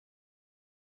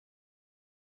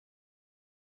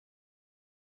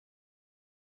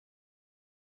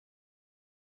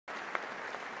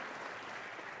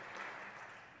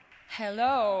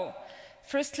Hello.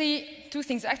 Firstly, two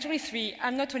things, actually three.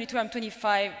 I'm not 22, I'm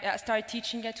 25. I started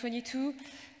teaching at 22,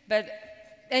 but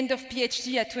end of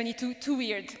PhD at 22, too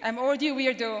weird. I'm already a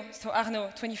weirdo, so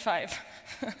Arnaud, 25.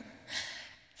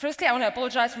 Firstly, I want to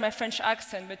apologize for my French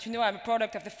accent, but you know I'm a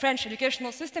product of the French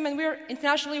educational system, and we're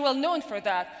internationally well known for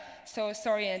that. So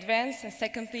sorry in advance. And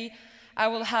secondly, I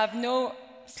will have no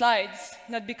slides,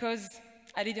 not because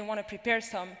I didn't want to prepare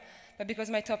some, but because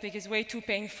my topic is way too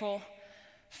painful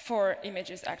for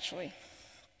images, actually.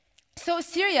 So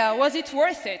Syria, was it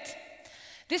worth it?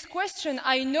 This question,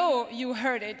 I know you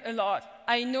heard it a lot.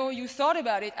 I know you thought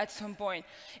about it at some point.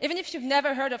 Even if you've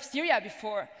never heard of Syria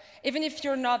before, even if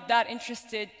you're not that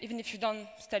interested, even if you don't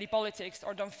study politics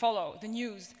or don't follow the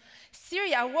news,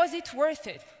 Syria, was it worth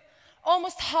it?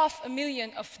 Almost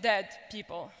 500,000 of dead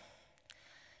people.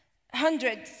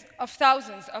 Hundreds of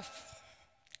thousands of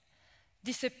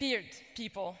disappeared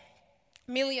people.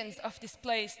 Millions of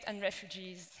displaced and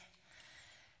refugees.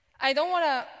 I don't want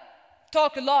to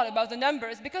talk a lot about the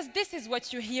numbers because this is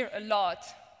what you hear a lot.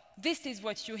 This is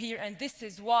what you hear, and this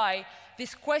is why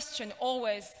this question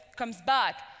always comes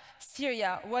back.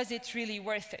 Syria, was it really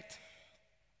worth it?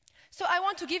 So I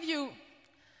want to give you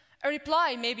a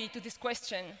reply maybe to this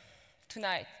question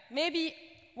tonight. Maybe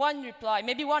one reply,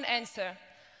 maybe one answer.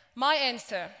 My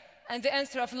answer, and the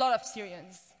answer of a lot of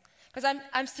Syrians. Because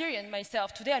I'm Syrian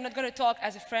myself. Today I'm not going to talk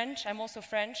as a French, I'm also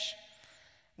French.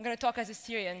 I'm going to talk as a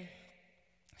Syrian.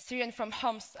 Syrian from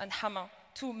Homs and Hama,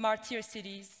 two martyr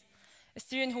cities. A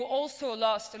Syrian who also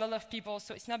lost a lot of people,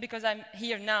 so it's not because I'm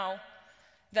here now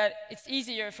that it's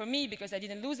easier for me because I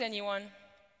didn't lose anyone.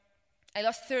 I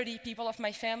lost 30 people of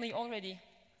my family already,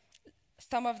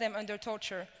 some of them under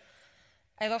torture.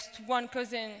 I lost one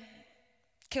cousin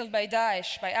killed by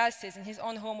Daesh, by ISIS, in his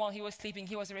own home while he was sleeping.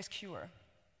 He was a rescuer.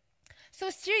 So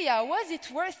Syria, was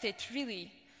it worth it,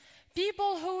 really?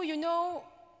 People who, you know,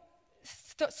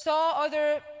 saw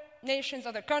other nations,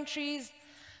 other countries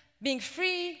being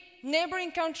free,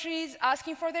 neighboring countries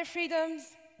asking for their freedoms,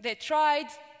 they tried.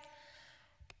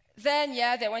 Then,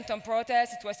 yeah, they went on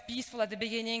protest, it was peaceful at the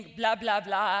beginning, blah, blah,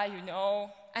 blah, you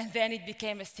know, and then it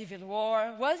became a civil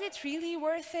war. Was it really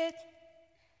worth it?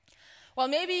 Well,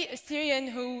 maybe a Syrian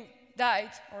who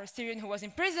died, or a Syrian who was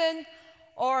in prison,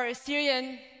 or a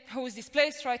Syrian who is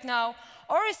displaced right now,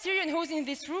 or a Syrian who's in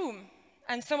this room,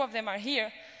 and some of them are here,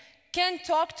 can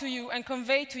talk to you and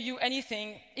convey to you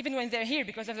anything, even when they're here,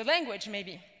 because of the language,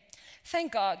 maybe.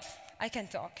 Thank God, I can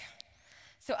talk.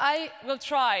 So I will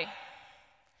try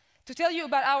to tell you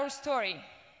about our story.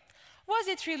 Was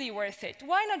it really worth it?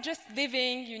 Why not just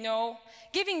living, you know,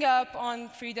 giving up on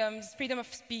freedoms, freedom of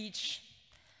speech,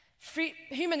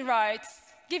 human rights,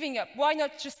 giving up? Why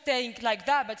not just staying like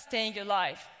that, but staying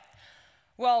alive?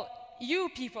 Well, you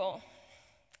people,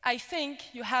 I think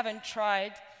you haven't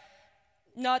tried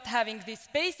not having this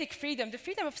basic freedom, the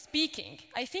freedom of speaking.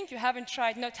 I think you haven't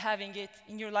tried not having it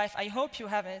in your life. I hope you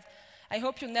haven't. I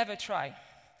hope you'll never try.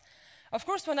 Of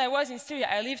course, when I was in Syria,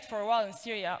 I lived for a while in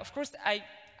Syria. Of course,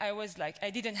 I was like,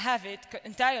 I didn't have it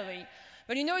entirely.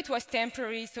 But you know, it was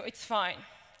temporary, so it's fine.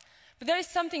 But there is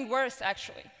something worse,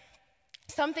 actually.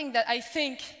 Something that I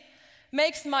think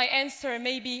makes my answer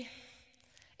maybe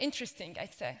interesting,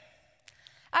 I'd say.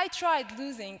 I tried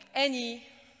losing any,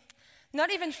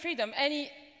 not even freedom, any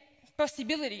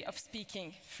possibility of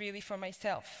speaking freely for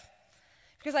myself.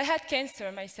 Because I had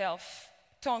cancer myself,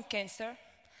 tongue cancer.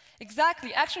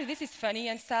 Exactly, actually this is funny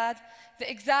and sad. The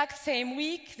exact same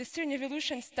week the Syrian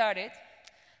revolution started,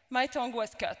 my tongue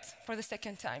was cut for the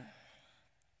second time.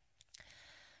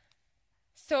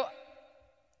 So,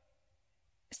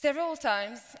 several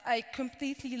times I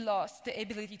completely lost the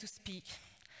ability to speak.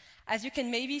 As you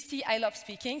can maybe see, I love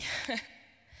speaking.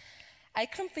 I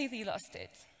completely lost it.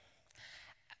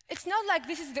 It's not like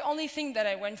this is the only thing that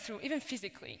I went through, even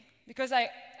physically, because I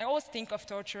always think of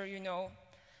torture, you know.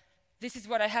 This is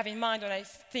what I have in mind when I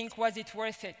think, was it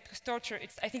worth it? Because torture,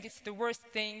 I think it's the worst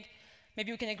thing.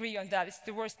 Maybe we can agree on that. It's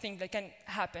the worst thing that can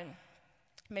happen.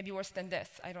 Maybe worse than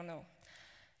death, I don't know.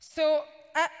 So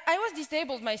I was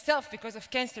disabled myself because of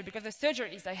cancer, because of the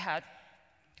surgeries I had.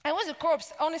 I was a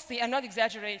corpse, honestly, I'm not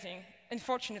exaggerating,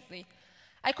 unfortunately.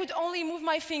 I could only move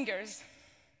my fingers.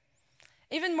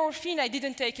 Even morphine, I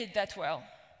didn't take it that well.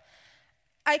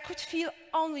 I could feel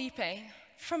only pain,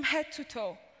 from head to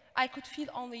toe. I could feel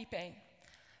only pain.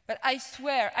 But I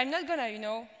swear, I'm not gonna, you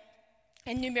know,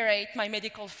 enumerate my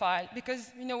medical file,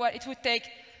 because, you know what, it would take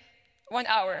 1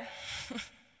 hour.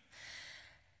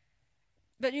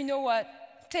 But you know what,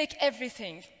 take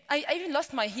everything. I even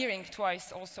lost my hearing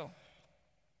twice also.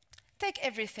 Take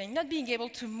everything, not being able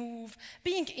to move,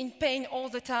 being in pain all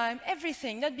the time,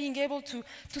 everything, not being able to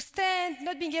stand,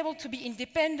 not being able to be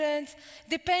independent,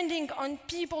 depending on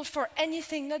people for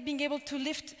anything, not being able to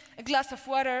lift a glass of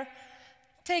water.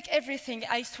 Take everything,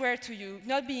 I swear to you.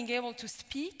 Not being able to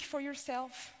speak for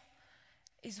yourself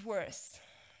is worse.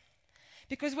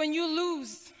 Because when you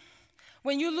lose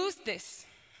this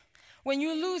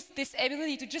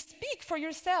ability to just speak for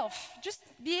yourself, just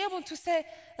be able to say,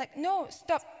 like, no,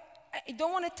 stop. I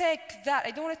don't want to take that.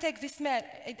 I don't want to take this man.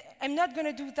 I'm not going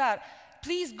to do that.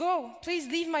 Please go. Please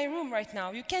leave my room right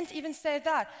now. You can't even say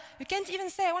that. You can't even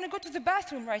say, I want to go to the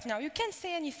bathroom right now. You can't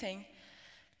say anything.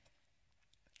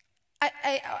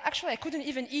 Actually, I couldn't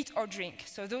even eat or drink.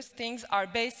 So those things are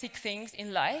basic things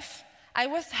in life. I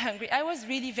was hungry. I was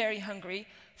really very hungry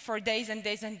for days and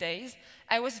days and days.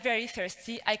 I was very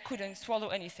thirsty. I couldn't swallow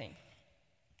anything.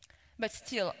 But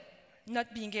still,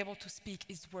 not being able to speak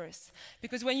is worse.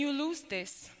 Because when you lose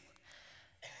this,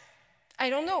 I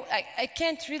don't know, I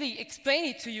can't really explain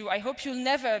it to you. I hope you'll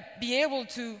never be able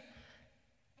to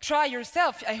try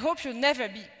yourself. I hope you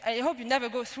never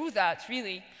go through that,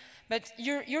 really. But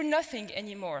you're nothing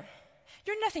anymore.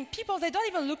 You're nothing. People, they don't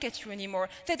even look at you anymore.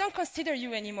 They don't consider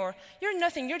you anymore. You're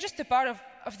nothing. You're just a part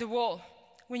of the wall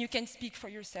when you can speak for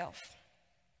yourself.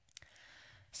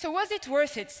 So was it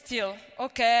worth it still?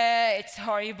 Okay, it's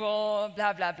horrible,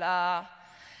 blah, blah, blah.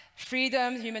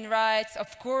 Freedom, human rights,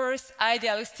 of course,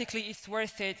 idealistically it's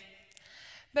worth it.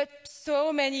 But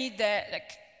so many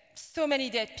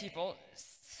dead people,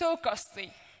 so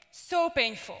costly, so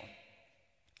painful.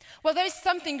 Well, there is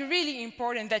something really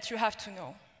important that you have to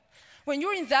know. When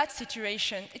you're in that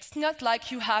situation, it's not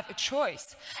like you have a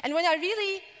choice. And when I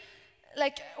really,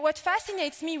 what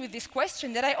fascinates me with this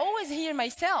question that I always hear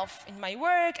myself in my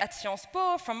work, at Sciences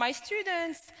Po, from my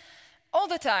students, all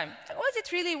the time, was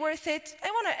it really worth it?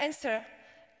 I want to answer,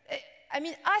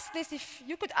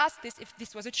 you could ask this if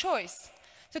this was a choice.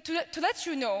 So to let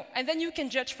you know, and then you can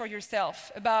judge for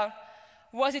yourself about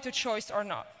was it a choice or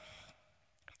not.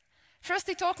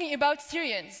 Firstly, talking about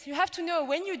Syrians, you have to know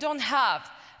when you don't have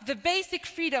the basic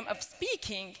freedom of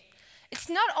speaking, it's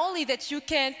not only that you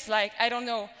can't,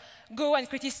 go and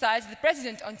criticize the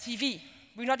president on TV.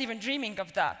 We're not even dreaming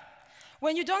of that.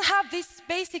 When you don't have this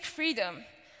basic freedom,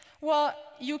 well,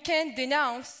 you can't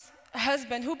denounce a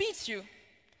husband who beats you.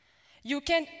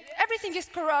 Everything is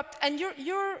corrupt, and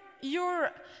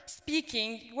you're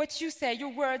speaking, what you say,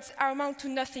 your words amount to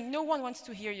nothing. No one wants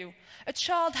to hear you. A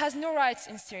child has no rights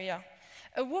in Syria.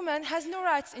 A woman has no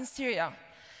rights in Syria.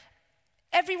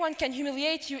 Everyone can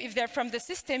humiliate you if they're from the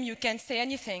system, you can't say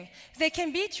anything. They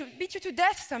can beat you to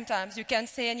death sometimes, you can't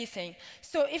say anything.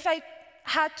 So if I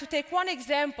had to take one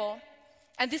example,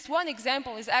 and this one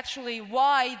example is actually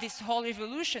why this whole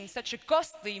revolution is such a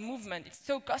costly movement. It's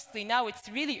so costly now, it's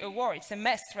really a war, it's a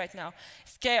mess right now,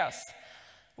 it's chaos.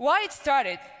 Why it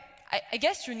started, I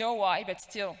guess you know why, but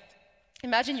still,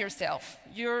 imagine yourself,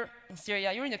 you're in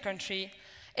Syria, you're in a country,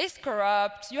 it's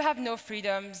corrupt, you have no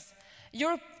freedoms,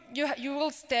 you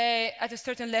will stay at a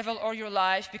certain level all your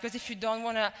life, because if you don't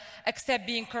want to accept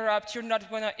being corrupt, you're not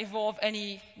going to evolve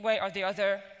any way or the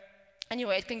other.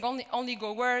 Anyway, it can only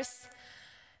go worse.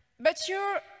 But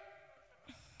you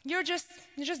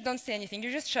just don't say anything.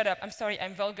 You just shut up. I'm sorry,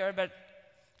 I'm vulgar, but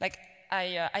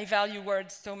I value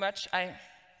words so much. I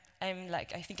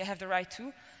think I have the right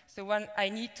to. So when I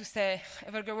need to say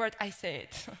a vulgar word, I say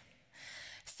it.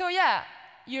 So yeah,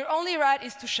 your only right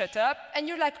is to shut up, and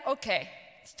you're like, okay,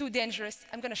 it's too dangerous,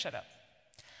 I'm going to shut up.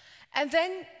 And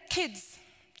then kids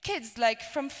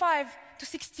from 5 to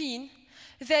 16,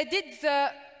 they did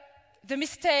the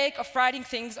mistake of writing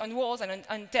things on walls and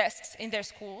on desks in their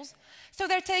schools. So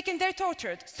they're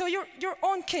tortured. So your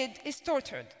own kid is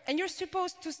tortured, and you're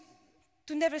supposed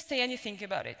to never say anything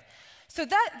about it. So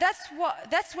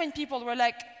that's when people were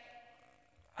like,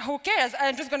 who cares?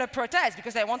 I'm just going to protest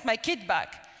because I want my kid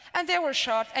back. And they were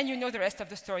shot, and you know the rest of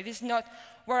the story. This is not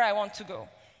where I want to go.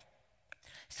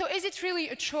 So is it really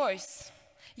a choice?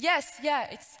 Yes,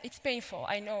 yeah, it's painful.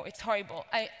 I know, it's horrible.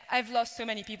 I've lost so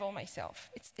many people myself.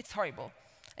 It's horrible.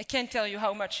 I can't tell you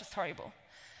how much it's horrible.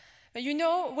 But you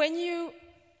know, when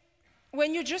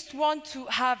you just want to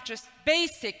have just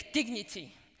basic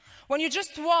dignity, when you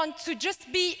just want to just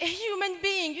be a human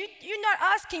being, you're not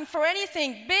asking for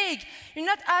anything big. You're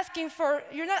not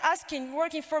asking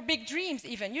working for big dreams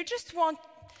even. You just want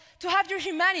to have your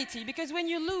humanity, because when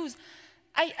you lose,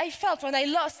 I felt when I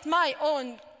lost my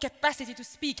own capacity to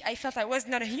speak, I felt I was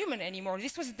not a human anymore.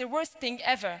 This was the worst thing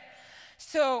ever.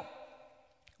 So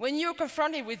when you're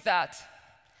confronted with that,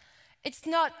 it's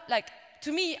not like,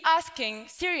 to me, asking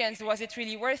Syrians, was it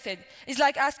really worth it? It's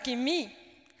like asking me,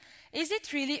 Was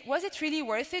it really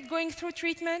worth it going through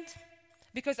treatment?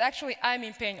 Because actually, I'm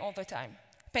in pain all the time.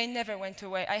 Pain never went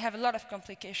away. I have a lot of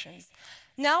complications.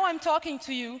 Now I'm talking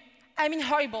to you, I'm in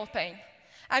horrible pain.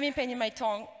 I'm in pain in my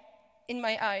tongue, in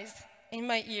my eyes, in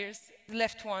my ears, the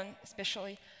left one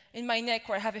especially, in my neck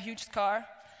where I have a huge scar,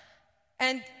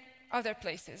 and other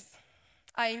places.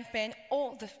 I'm in pain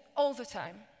all the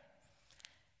time.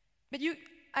 But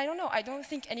I don't know, I don't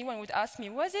think anyone would ask me,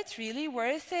 was it really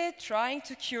worth it trying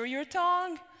to cure your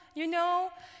tongue? You know,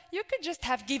 you could just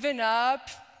have given up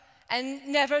and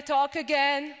never talk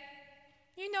again.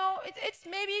 You know,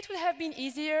 maybe it would have been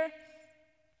easier.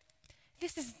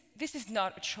 This is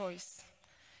not a choice.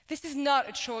 This is not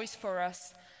a choice for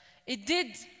us. It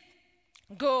did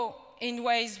go in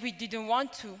ways we didn't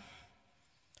want to.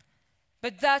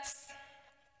 But that's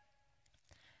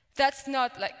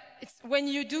not like, it's when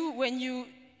you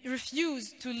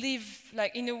refuse to live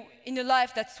like in a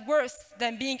life that's worse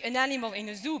than being an animal in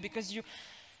a zoo, because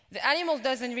the animal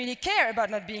doesn't really care about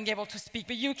not being able to speak,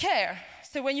 but you care.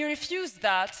 So when you refuse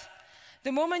that,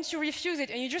 the moment you refuse it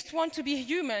and you just want to be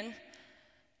human,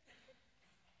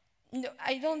 no,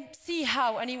 I don't see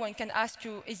how anyone can ask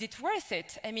you, is it worth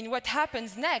it? I mean, what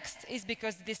happens next is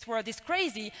because this world is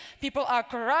crazy, people are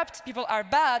corrupt, people are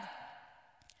bad.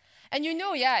 And you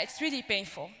know, yeah, it's really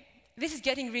painful. This is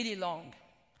getting really long.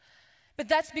 But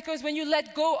that's because when you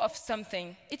let go of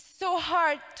something, it's so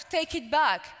hard to take it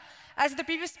back. As the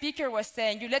previous speaker was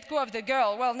saying, you let go of the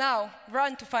girl, well now,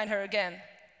 run to find her again.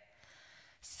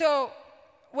 So,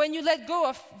 when you let go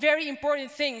of very important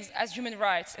things as human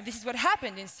rights, and this is what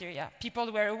happened in Syria,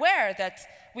 people were aware that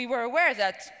we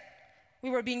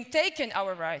were being taken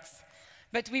our rights,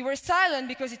 but we were silent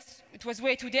because it was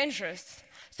way too dangerous.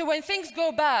 So when things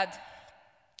go bad,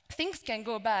 things can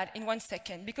go bad in 1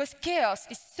 second, because chaos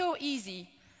is so easy.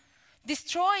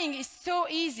 Destroying is so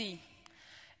easy.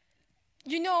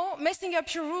 You know, messing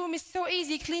up your room is so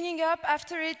easy, cleaning up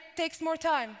after it takes more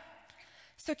time.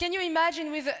 So can you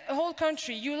imagine with a whole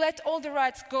country, you let all the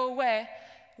rights go away?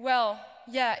 Well,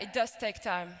 yeah, it does take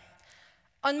time.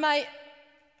 On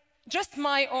just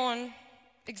my own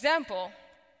example,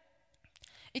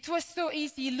 it was so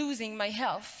easy losing my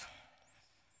health.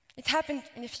 It happened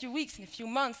in a few weeks, in a few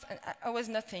months, and I was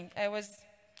nothing. I was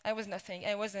nothing.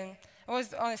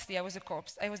 Honestly, I was a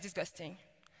corpse. I was disgusting.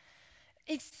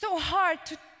 It's so hard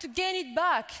to gain it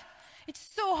back. It's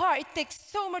so hard. It takes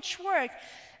so much work.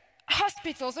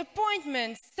 Hospitals,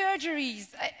 appointments, surgeries.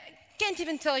 I can't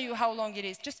even tell you how long it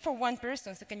is, just for one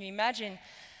person. So can you imagine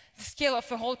the scale of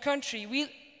a whole country?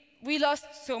 We lost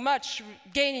so much,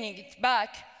 gaining it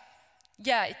back.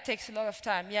 Yeah, it takes a lot of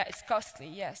time. Yeah, it's costly,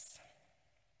 yes.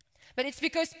 But it's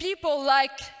because people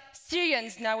like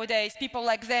Syrians nowadays, people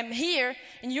like them here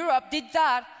in Europe, did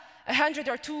that 100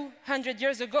 or 200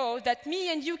 years ago, that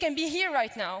me and you can be here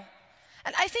right now.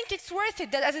 And I think it's worth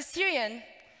it that as a Syrian,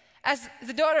 as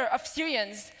the daughter of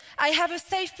Syrians, I have a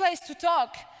safe place to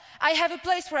talk. I have a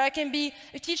place where I can be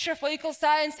a teacher of political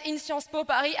science in Sciences Po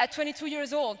Paris at 22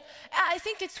 years old. I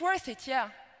think it's worth it, yeah.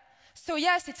 So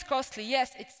yes, it's costly.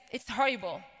 Yes, it's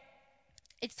horrible.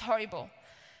 It's horrible.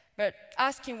 But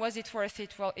asking, was it worth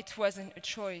it? Well, it wasn't a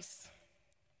choice.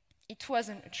 It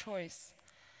wasn't a choice.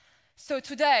 So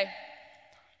today,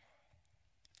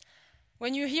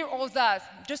 when you hear all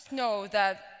that, just know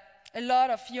that a lot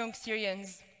of young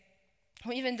Syrians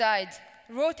who even died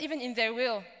wrote even in their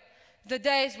will, the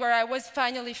days where I was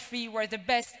finally free were the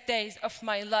best days of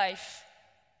my life.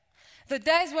 The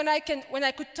days when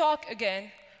I could talk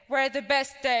again were the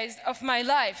best days of my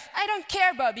life. I don't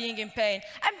care about being in pain.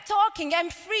 I'm talking, I'm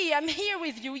free, I'm here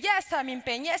with you. Yes, I'm in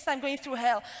pain. Yes, I'm going through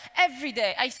hell every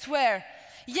day, I swear.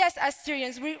 Yes, as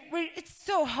Syrians, it's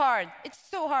so hard. It's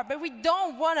so hard, but we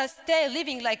don't want to stay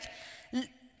living like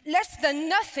less than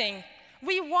nothing.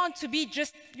 We want to be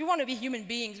human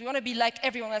beings. We want to be like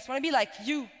everyone else. We want to be like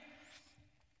you.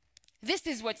 This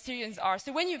is what Syrians are.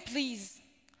 So when you please,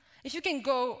 if you can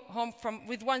go home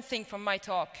with one thing from my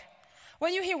talk,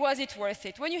 when you hear, was it worth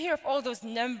it? When you hear of all those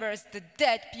numbers, the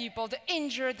dead people, the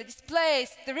injured, the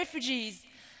displaced, the refugees,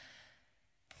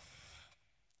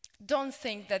 don't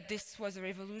think that this was a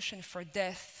revolution for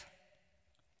death.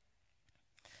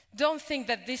 Don't think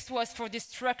that this was for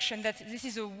destruction, that this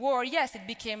is a war. Yes, it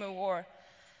became a war.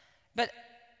 But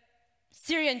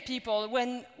Syrian people,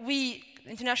 when we,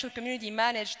 the international community,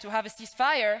 managed to have a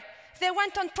ceasefire, they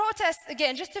went on protests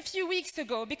again just a few weeks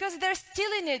ago because they're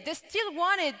still in it. They still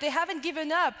want it. They haven't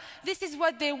given up. This is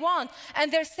what they want.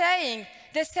 And they say,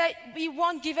 we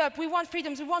won't give up. We want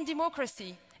freedoms. We want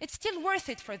democracy. It's still worth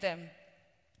it for them.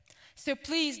 So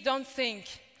please don't think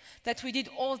that we did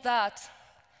all that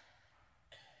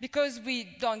because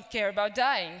we don't care about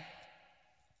dying.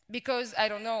 because, I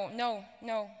don't know,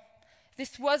 no.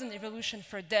 This wasn't a revolution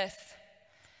for death.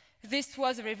 This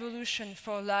was a revolution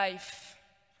for life,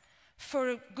 for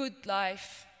a good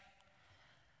life,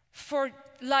 for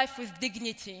life with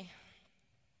dignity,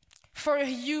 for a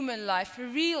human life, a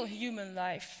real human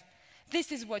life.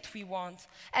 This is what we want.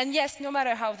 And yes, no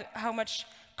matter how much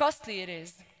costly it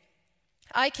is,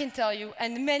 I can tell you,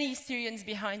 and many Syrians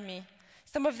behind me,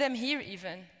 some of them here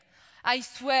even, I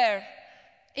swear,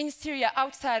 in Syria,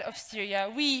 outside of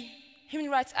Syria, we human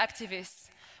rights activists,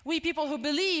 we people who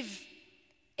believe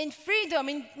in freedom,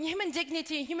 in human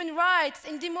dignity, human rights,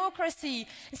 in democracy,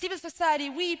 in civil society,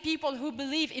 we people who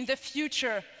believe in the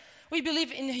future. We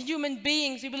believe in human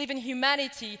beings, we believe in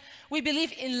humanity, we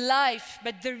believe in life,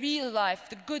 but the real life,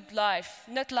 the good life,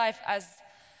 not life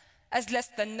as less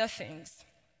than nothings.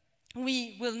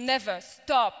 We will never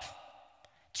stop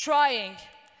trying.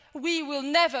 We will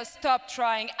never stop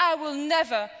trying. I will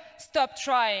never stop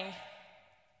trying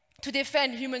to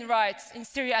defend human rights in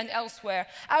Syria and elsewhere.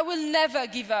 I will never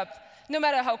give up, no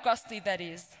matter how costly that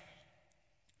is.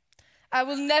 I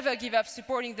will never give up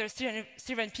supporting the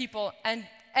Syrian people and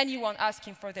anyone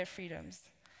asking for their freedoms.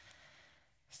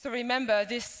 So remember,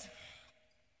 this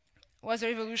was a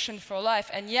revolution for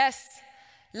life. And yes,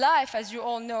 life, as you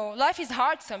all know, life is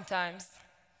hard sometimes.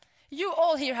 You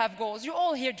all here have goals, you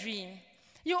all here dream.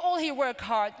 You all here work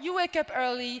hard, you wake up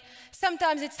early,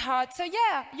 sometimes it's hard. So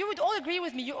yeah, you would all agree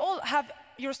with me, you all have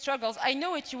your struggles. I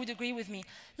know it, you would agree with me.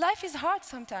 Life is hard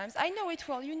sometimes, I know it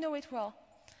well, you know it well.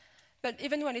 But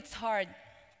even when it's hard,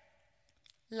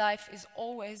 life is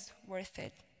always worth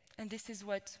it. And this is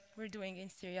what we're doing in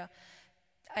Syria.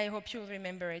 I hope you'll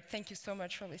remember it. Thank you so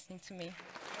much for listening to me.